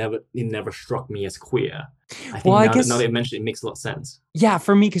 but it never struck me as queer. I well, think I now that guess you mentioned it, it makes a lot of sense. yeah,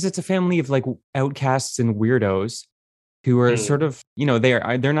 for me because it's a family of like outcasts and weirdos who are sort Mm,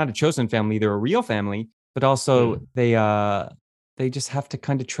 of they're not a chosen family, they're a real family, but also mm, they just have to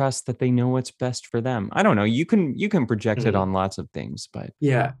kind of trust that they know what's best for them. I don't know, you can project it mm. on lots of things, but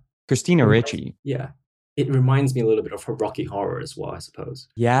Yeah, Christina reminds. Ricci, Yeah, it reminds me a little bit of her Rocky Horror as well, I suppose.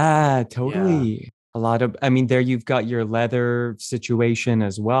 yeah, Yeah. totally. A lot of, I mean, there you've got your leather situation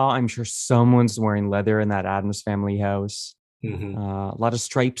as well. I'm sure someone's wearing leather in that Adams family house. hmm A lot of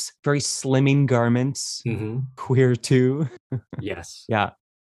stripes, very slimming garments, hmm queer too. Yes. Yeah.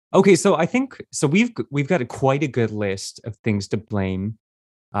 Okay, so I think so. We've got quite a good list of things to blame.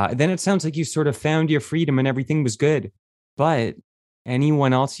 Then it sounds like you sort of found your freedom and everything was good. But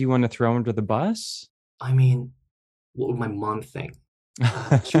anyone else you want to throw under the bus? I mean, what would my mom think?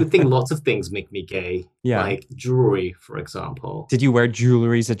 She would think lots of things make me gay, Yeah. like jewelry, for example. Did you wear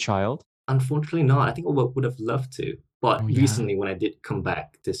jewelry as a child? Unfortunately, not. I think I would have loved to. But Oh yeah. recently, when I did come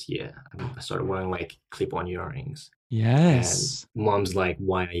back this year, I started wearing like clip-on earrings. And Yes. mom's like,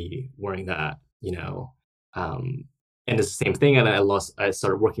 "Why are you wearing that?" Um, and it's the same thing. And I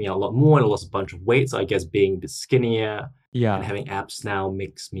started working out a lot more, and I lost a bunch of weight. So I guess being a bit skinnier and Yeah. having abs now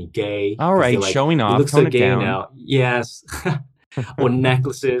makes me gay All because they're right, like, showing "You off, look so tone it gay down. now." Yes. Or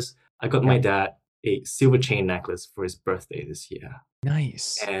necklaces. I got Yeah. my dad a silver chain necklace for his birthday this year,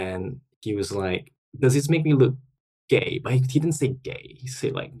 Nice. and he was like, "Does this make me look gay?" But he didn't say gay. He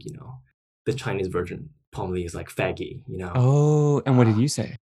said like, the Chinese version probably is like faggy. Oh, and what did Uh, you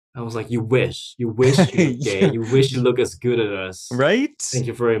say? I was like, you wish you look gay. Yeah. You wish you look as good as us. Right? Thank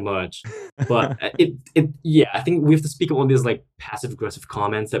you very much. But yeah, I think we have to speak on these like passive aggressive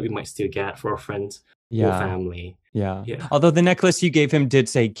comments that we might still get for our friends or Yeah. family. Yeah. Yeah. Although the necklace you gave him did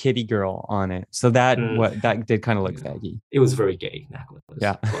say kitty girl on it. So Mm, that did kind of look yeah. faggy. It was very gay necklace,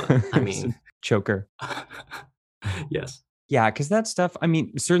 Yeah. but I It's a mean, choker. yes. Yeah, because that stuff, I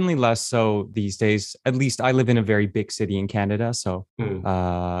mean, certainly less so these days. At least I live in a very big city in Canada. So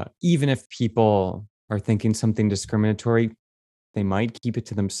Mm, even if people are thinking something discriminatory, they might keep it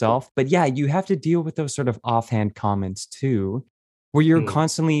to themselves. But yeah, you have to deal with those sort of offhand comments too, where you're mm,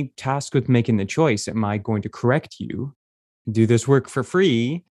 constantly tasked with making the choice. Am I going to correct you, do this work for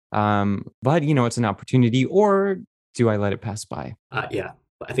free? But it's an opportunity, or do I let it pass by? yeah.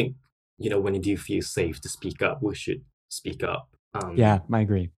 But I think, when you do feel safe to speak up, we should speak up. Yeah, I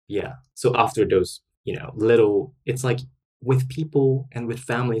agree. Yeah. So after those, little, it's like with people and with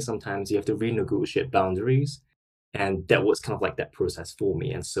family, sometimes you have to renegotiate boundaries. And that was kind of like that process for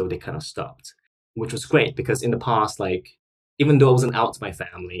me. And so they kind of stopped, which was great because in the past, like, even though I wasn't out to my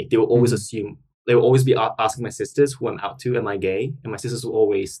family, they will always Mhm. assume, they will always be asking my sisters who I'm out to, am I gay? And my sisters will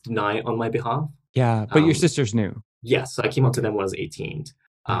always deny it on my behalf. Yeah, but your Um, sisters knew. yeah, so I came out to them when I was 18.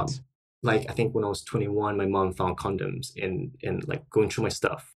 Um, Right. like I think when I was 21, my mom found condoms in like going through my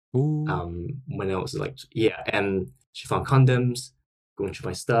stuff. Ooh. When I was like, yeah, and she found condoms, going through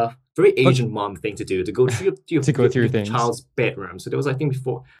my stuff. Very But Asian mom thing to do, to go through to go through your things. child's bedroom. So there was, I think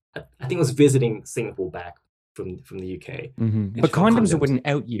before, I think I was visiting Singapore back from the UK, and But she found condoms condoms. wouldn't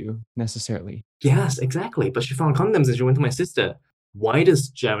out you necessarily. Yes, exactly. But she found condoms and she went to my sister. Why does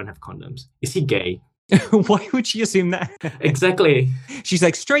Jaron have condoms? Is he gay? Why would she assume that? Exactly. She's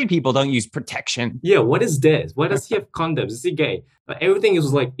like, straight people don't use protection. Yeah, what is this? Why does he have condoms? Is he gay? Everything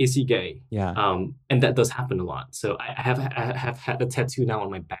was like, is he gay? Yeah. And that does happen a lot. So I have had a tattoo now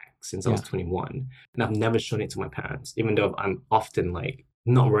on my back since I was Yeah. 21, and I've never shown it to my parents, even though I'm often like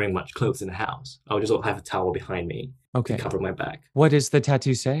not wearing much clothes in the house. I'll just have a towel behind me to Okay. cover my back, What does the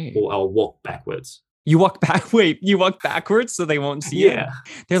tattoo say? or I'll walk backwards. You walk back. Wait, you walk backwards so they won't see it? Yeah.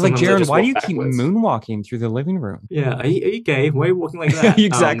 They're like, Sometimes I Jaron, just why do walk you keep backwards. moonwalking through the living room? Yeah, are you gay? Why are you walking like that?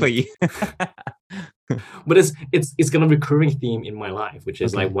 Exactly. But it's got a recurring theme in my life, which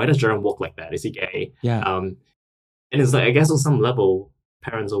is Okay. like, why does Jaron walk like that? Is he gay? Yeah. And it's like, I guess on some level,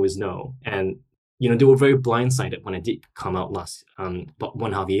 parents always know. And, they were very blindsided when I did come out last, about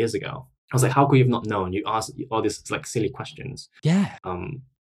 1.5 years ago. I was like, how could you have not known? You asked all these like silly questions. Yeah.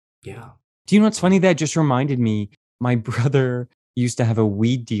 Yeah. Do you know what's funny? That just reminded me, my brother used to have a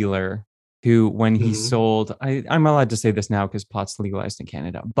weed dealer who, when he sold, I'm allowed to say this now because pot's legalized in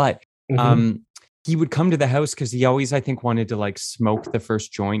Canada, but he would come to the house because he always, I think, wanted to like smoke the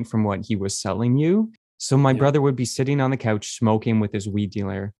first joint from what he was selling you. So my brother would be sitting on the couch smoking with his weed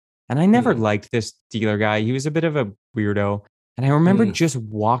dealer. And I never liked this dealer guy. He was a bit of a weirdo. And I remember just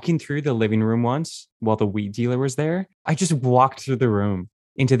walking through the living room once while the weed dealer was there. I just walked through the room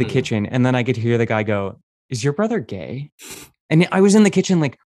into the kitchen, and then I could hear the guy go, "Is your brother gay?" And I was in the kitchen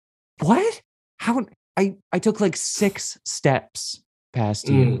like, what? How? I took like 6 steps past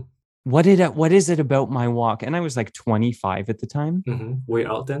you. What is it about my walk? And I was like 25 at the time. Were you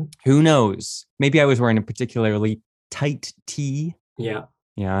out then? Who knows? Maybe I was wearing a particularly tight tee. Yeah.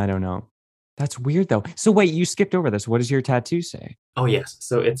 Yeah, I don't know. That's weird though. So wait, you skipped over this. What does your tattoo say? Oh yes.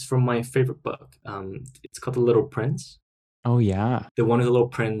 So it's from my favorite book. It's called The Little Prince. Oh yeah. The one of the little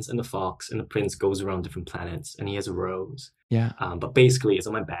prince and the fox, and the prince goes around different planets, and he has a rose. Yeah. But basically, it's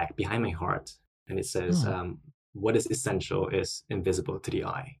on my back, behind my heart, and it says, "What is essential is invisible to the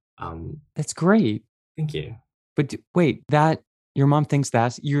eye." That's great. Thank you. But wait, that your mom thinks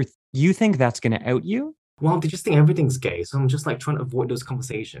you think that's going to out you? Well, they just think everything's gay, so I'm just like trying to avoid those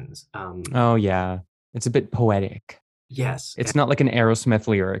conversations. Oh yeah, it's a bit poetic. Yes, It's not like an Aerosmith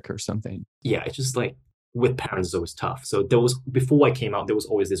lyric or something. yeah, it's just like with parents is always tough. So there was, before I came out, there was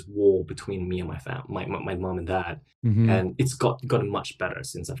always this wall between me and my mom and dad, and it's gotten much better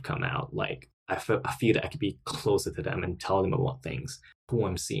since I've come out. Like I feel that I could be closer to them and tell them about things, who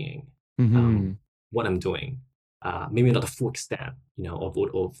I'm seeing, what I'm doing. Maybe not the full extent,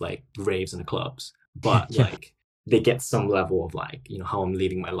 of like raves and the clubs, but like they get some level of like, how I'm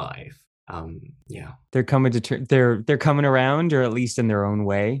living my life. Yeah. They're coming to they're coming around, or at least in their own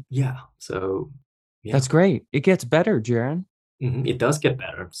way. Yeah. So yeah. That's great. It gets better, Jaron. It does get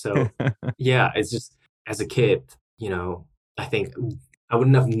better. So yeah, it's just, as a kid, I think I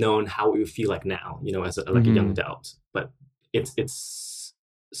wouldn't have known how it would feel like now, as a young adult. But it's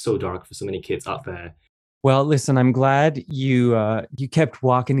so dark for so many kids out there. Well, listen, I'm glad you kept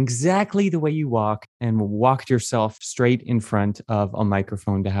walking exactly the way you walk and walked yourself straight in front of a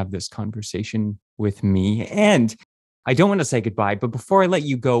microphone to have this conversation with me. And I don't want to say goodbye, but before I let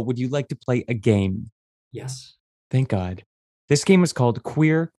you go, would you like to play a game? Yes. Thank God. This game is called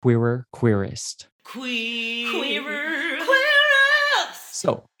Queer, Queerer, Queerest. Queerer, queerest.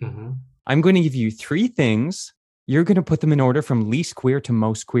 So I'm going to give you 3 things. You're going to put them in order from least queer to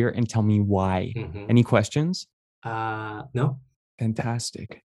most queer and tell me why. Any questions? No.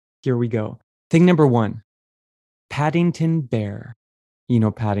 Fantastic. Here we go. Thing number 1, Paddington Bear. You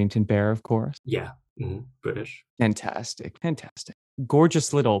know Paddington Bear, of course. Yeah. British. Fantastic.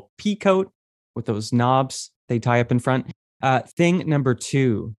 Gorgeous little pea coat with those knobs they tie up in front. Thing number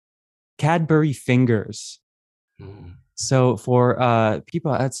 2, Cadbury fingers. So for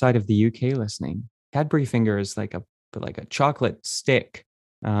people outside of the UK listening, Cadbury finger is like a chocolate stick,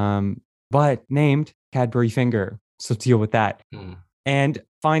 but named Cadbury finger. So deal with that. And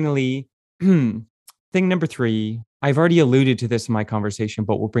finally, thing number 3, I've already alluded to this in my conversation,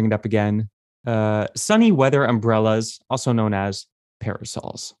 but we'll bring it up again. Sunny weather umbrellas, also known as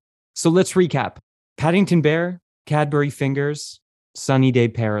parasols. So let's recap. Paddington Bear, Cadbury fingers, sunny day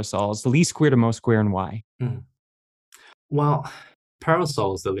parasols. The least queer to most queer, and why? Well,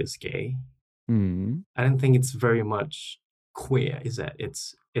 parasols the least gay. I don't think it's very much queer, is it?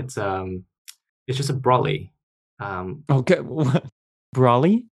 It's just a brolly, Okay.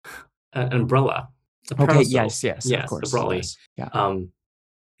 Brawly? an umbrella, a Okay, parasol. yes, of Yes, a course. brolly. Yes. Yeah.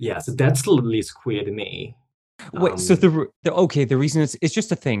 Yeah, so that's the least queer to me. Wait, so Um, the reason it's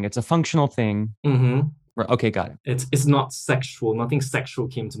just a thing. It's a functional thing. mhm. Right, okay, got It's not sexual. Nothing sexual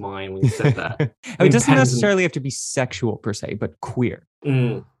came to mind when you said that. it. I It mean, doesn't Paddington. necessarily have to be sexual per se, but queer.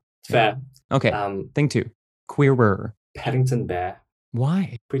 Yeah. Fair. Okay. Um, Thing two. Queerer. Paddington Bear,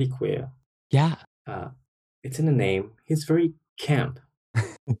 Why? pretty queer. Yeah. Uh, it's in the name. He's very camp,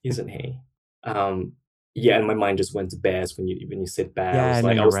 isn't he? Um, yeah, and my mind just went to bears when you said bear. Yeah, no,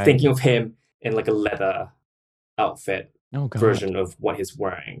 I you're was right. thinking of him in like a leather outfit Oh God. version of what he's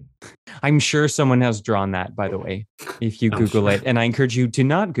wearing. I'm sure someone has drawn that, by the way, if you I'm Google sure. it. And I encourage you to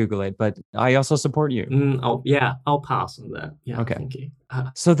not Google it, but I also support you. I'll pass on that. Yeah, Okay. thank you.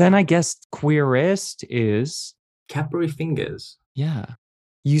 So then I guess queerest is, Cadbury fingers. yeah.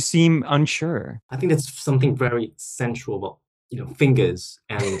 You seem unsure. I think that's something very sensual about, fingers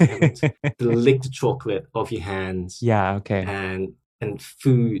and having to lick the chocolate off your hands Yeah, okay. and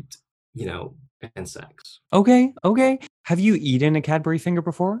food, and sex. Okay. Have you eaten a Cadbury finger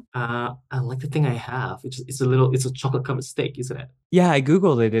before? I like the thing I have. It's a chocolate covered steak, isn't it? Yeah, I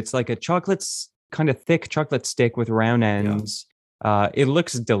Googled it. It's like a kind of thick chocolate stick with round ends. It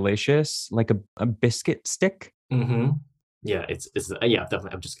looks delicious, like a biscuit stick. Mm-hmm. Yeah, yeah, definitely.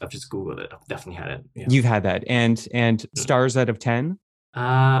 I've just Googled it. I've definitely had it. Yeah. You've had that. And stars out of 10?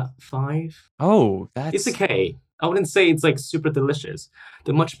 5. Oh, It's that's okay. I wouldn't say it's like super delicious.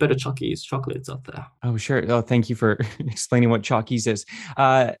 There are much better chocolates out there. Oh, sure. Oh, thank you for explaining what Chalkies is.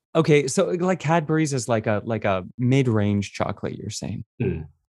 Okay, so like Cadbury's is like a mid-range chocolate, you're saying.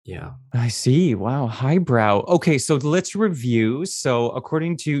 Yeah. I see. Wow, highbrow. Okay, so let's review. So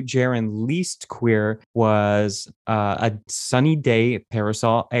according to Jaron, least queer was a sunny day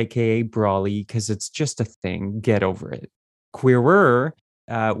parasol, aka Brawly, because it's just a thing. Get over it. Queerer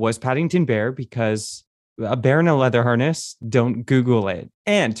was Paddington Bear because a bear in a leather harness. Don't Google it.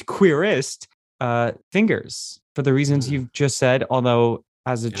 And queerest, fingers for the reasons you've just said. Although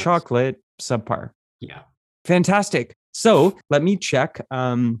as a Yes. chocolate, subpar. Yeah. Fantastic. So let me check.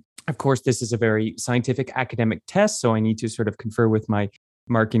 Of course, this is a very scientific academic test, so I need to sort of confer with my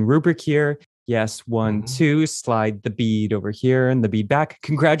marking rubric here. Yes, 1, 2, slide the bead over here and the bead back.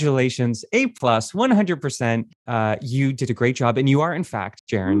 Congratulations, A+, 100%. You did a great job, and you are, in fact,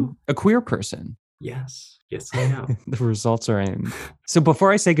 Jaron, a queer person. Yes, I am. The results are in. So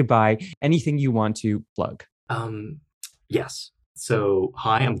before I say goodbye, anything you want to plug? Yes. So,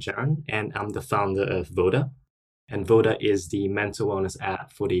 hi, I'm Jaron, and I'm the founder of Voda. And Voda is the mental wellness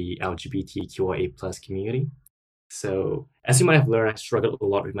app for the LGBTQIA+ community. So, as you might have learned, I struggled a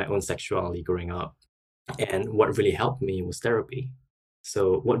lot with my own sexuality growing up. And what really helped me was therapy.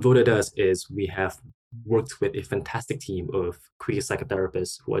 So, what Voda does is we have worked with a fantastic team of queer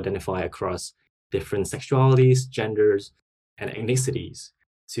psychotherapists who identify across different sexualities, genders, and ethnicities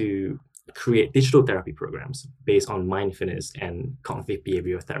to create digital therapy programs based on mindfulness and cognitive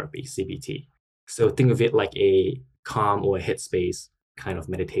behavioral therapy, CBT. So think of it like a Calm or a Headspace kind of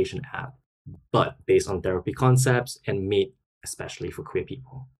meditation app, but based on therapy concepts and made especially for queer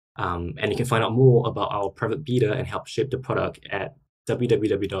people. And you can find out more about our private beta and help shape the product at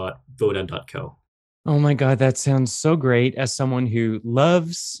www.voda.co. Oh my God, that sounds so great. As someone who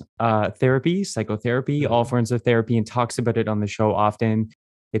loves therapy, psychotherapy, all forms of therapy, and talks about it on the show often,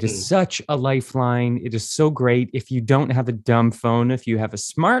 it is such a lifeline. It is so great. If you don't have a dumb phone, if you have a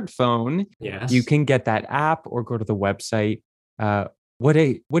smartphone, you can get that app or go to the website. What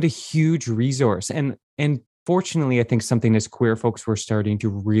a huge resource. And fortunately, I think something as queer folks we're starting to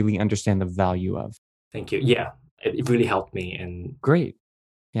really understand the value of. Thank you. Yeah, it really helped me and great.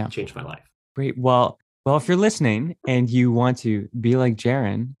 Yeah, changed my life. Great. Well, if you're listening and you want to be like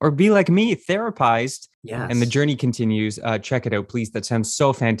Jaron or be like me, therapized, and the journey continues, check it out, please. That sounds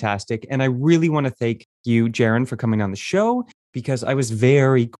so fantastic. And I really want to thank you, Jaron, for coming on the show because I was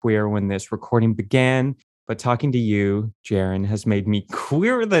very queer when this recording began. But talking to you, Jaron, has made me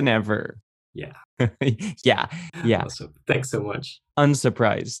queerer than ever. Yeah. Yeah. Awesome. Thanks so much.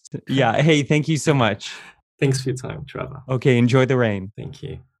 Unsurprised. Yeah. Hey, thank you so much. Thanks for your time, Trevor. Okay. Enjoy the rain. Thank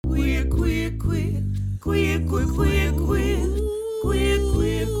you. Queer, queer, queer, queer, queer, queer, queer, queer,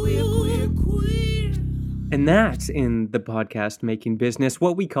 queer, queer, queer, queer. And that's in the podcast Making Business,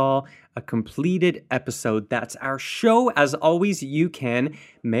 what we call a completed episode. That's our show. As always, you can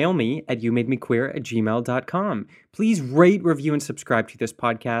mail me at youmademequeer@gmail.com. Please rate, review, and subscribe to this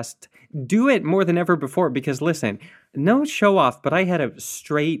podcast. do it more than ever before because listen, no show off, but I had a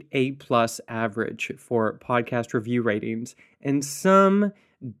straight A+ average for podcast review ratings, and some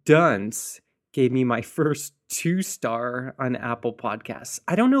dunce gave me my first 2-star on Apple Podcasts.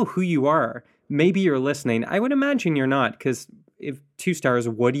 I don't know who you are. Maybe you're listening. I would imagine you're not, because if 2 stars,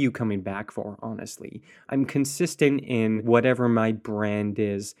 what are you coming back for, honestly? I'm consistent in whatever my brand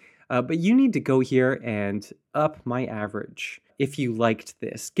is. But you need to go here and up my average. If you liked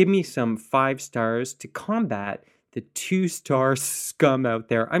this, give me some 5 stars to combat the 2-star scum out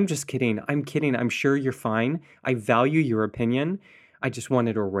there. I'm just kidding. I'm kidding. I'm sure you're fine. I value your opinion. I just want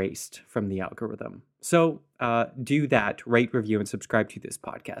it erased from the algorithm. So do that, rate, review, and subscribe to this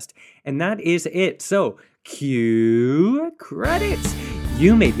podcast. And that is it. So cue credits.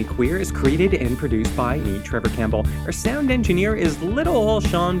 You Made Me Queer is created and produced by me, Trevor Campbell. Our sound engineer is little old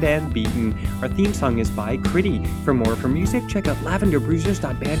Sean Van Beaton. Our theme song is by Critty. For more from music, check out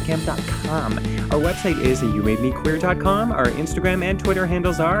lavendarbruisers.bandcamp.com. Our website is youmademequeer.com. Our Instagram and Twitter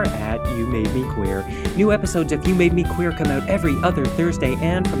handles are @YouMadeMeQueer. New episodes of You Made Me Queer come out every other Thursday,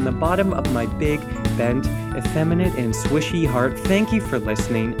 and from the bottom of my big, bent, effeminate, and swishy heart, thank you for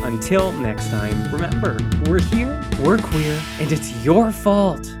listening. Until next time, remember, we're here, we're queer, and it's your fault.